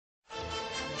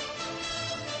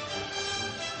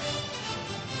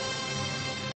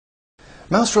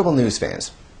Mouse Rebel News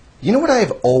fans, you know what I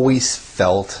have always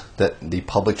felt that the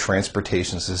public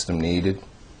transportation system needed?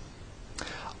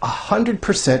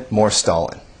 100% more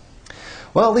Stalin.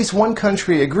 Well, at least one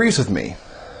country agrees with me.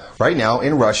 Right now,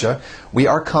 in Russia, we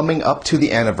are coming up to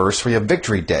the anniversary of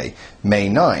Victory Day, May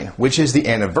 9, which is the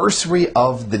anniversary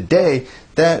of the day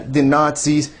that the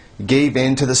Nazis gave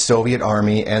in to the Soviet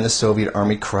army, and the Soviet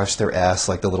army crushed their ass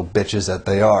like the little bitches that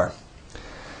they are.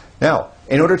 Now,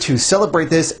 in order to celebrate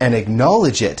this and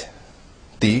acknowledge it,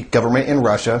 the government in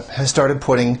Russia has started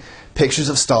putting pictures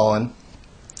of Stalin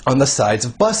on the sides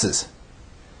of buses.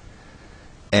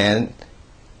 And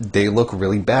they look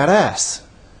really badass.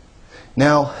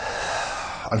 Now,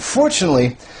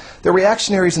 unfortunately, the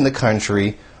reactionaries in the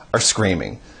country are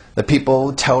screaming. The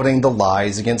people touting the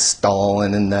lies against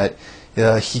Stalin and that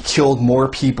he killed more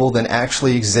people than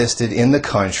actually existed in the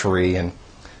country, and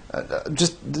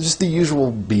just the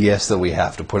usual BS that we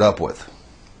have to put up with.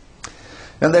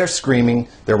 And they're screaming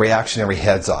their reactionary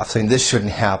heads off, saying this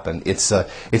shouldn't happen. It's a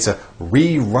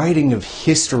rewriting of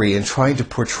history and trying to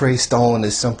portray Stalin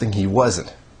as something he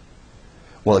wasn't.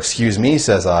 Well, excuse me,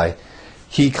 says I.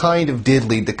 He kind of did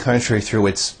lead the country through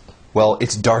its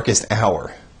darkest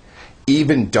hour.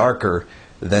 Even darker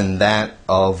than that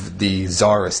of the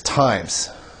Tsarist times.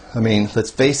 I mean,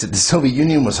 let's face it, the Soviet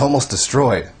Union was almost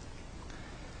destroyed.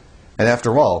 And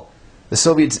after all, the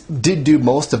Soviets did do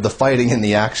most of the fighting in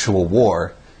the actual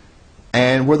war,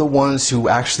 and were the ones who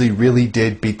actually really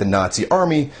did beat the Nazi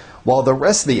army, while the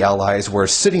rest of the Allies were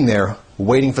sitting there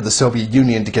waiting for the Soviet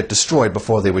Union to get destroyed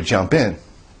before they would jump in.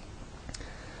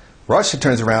 Russia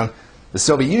turns around, the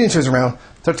Soviet Union turns around,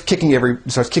 starts kicking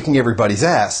everybody's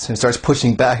ass, and starts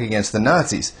pushing back against the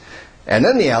Nazis. And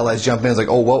then the Allies jump in and it's like,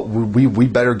 oh, well, we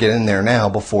better get in there now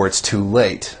before it's too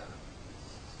late.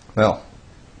 Well,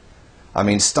 I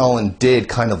mean, Stalin did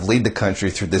kind of lead the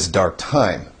country through this dark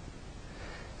time.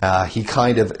 He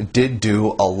kind of did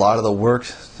do a lot of the work,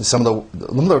 some of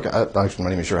the work, I'm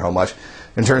not even sure how much,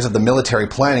 in terms of the military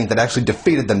planning that actually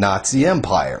defeated the Nazi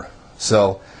Empire.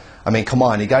 So, I mean, come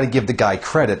on, you got to give the guy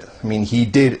credit. I mean, he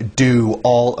did do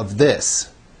all of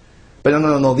this. But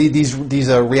no, these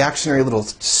reactionary little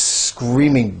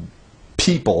screaming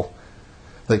people,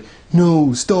 like,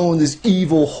 no, Stalin, this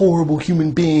evil, horrible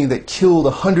human being that killed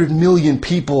 100 million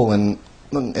people, and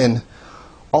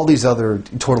all these other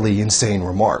totally insane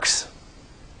remarks.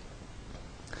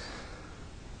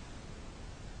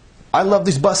 I love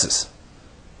these buses.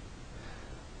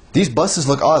 These buses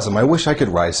look awesome. I wish I could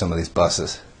ride some of these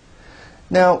buses.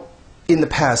 Now, in the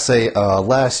past, say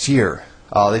last year,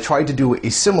 they tried to do a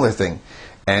similar thing,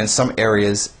 and some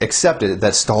areas accepted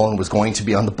that Stalin was going to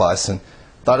be on the bus and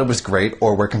thought it was great,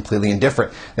 or were completely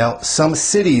indifferent. Now, some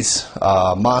cities,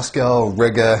 Moscow,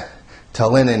 Riga,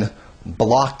 Tallinn,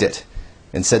 blocked it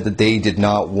and said that they did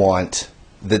not want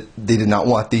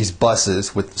these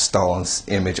buses with Stalin's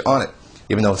image on it,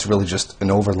 even though it's really just an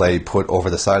overlay put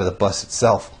over the side of the bus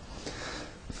itself.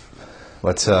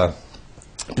 But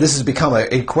this has become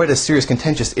quite a serious,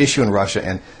 contentious issue in Russia,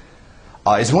 and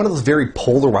it's one of those very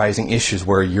polarizing issues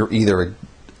where you're either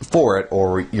for it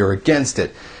or you're against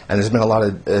it. And there's been a lot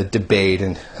of debate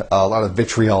and a lot of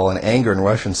vitriol and anger in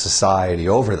Russian society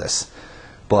over this.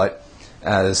 But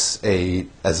as a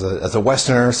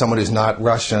Westerner, someone who's not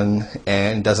Russian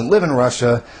and doesn't live in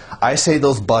Russia, I say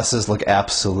those buses look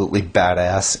absolutely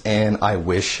badass, and I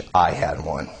wish I had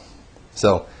one.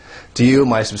 So, to you,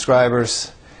 my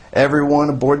subscribers, everyone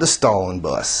aboard the Stalin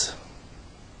bus.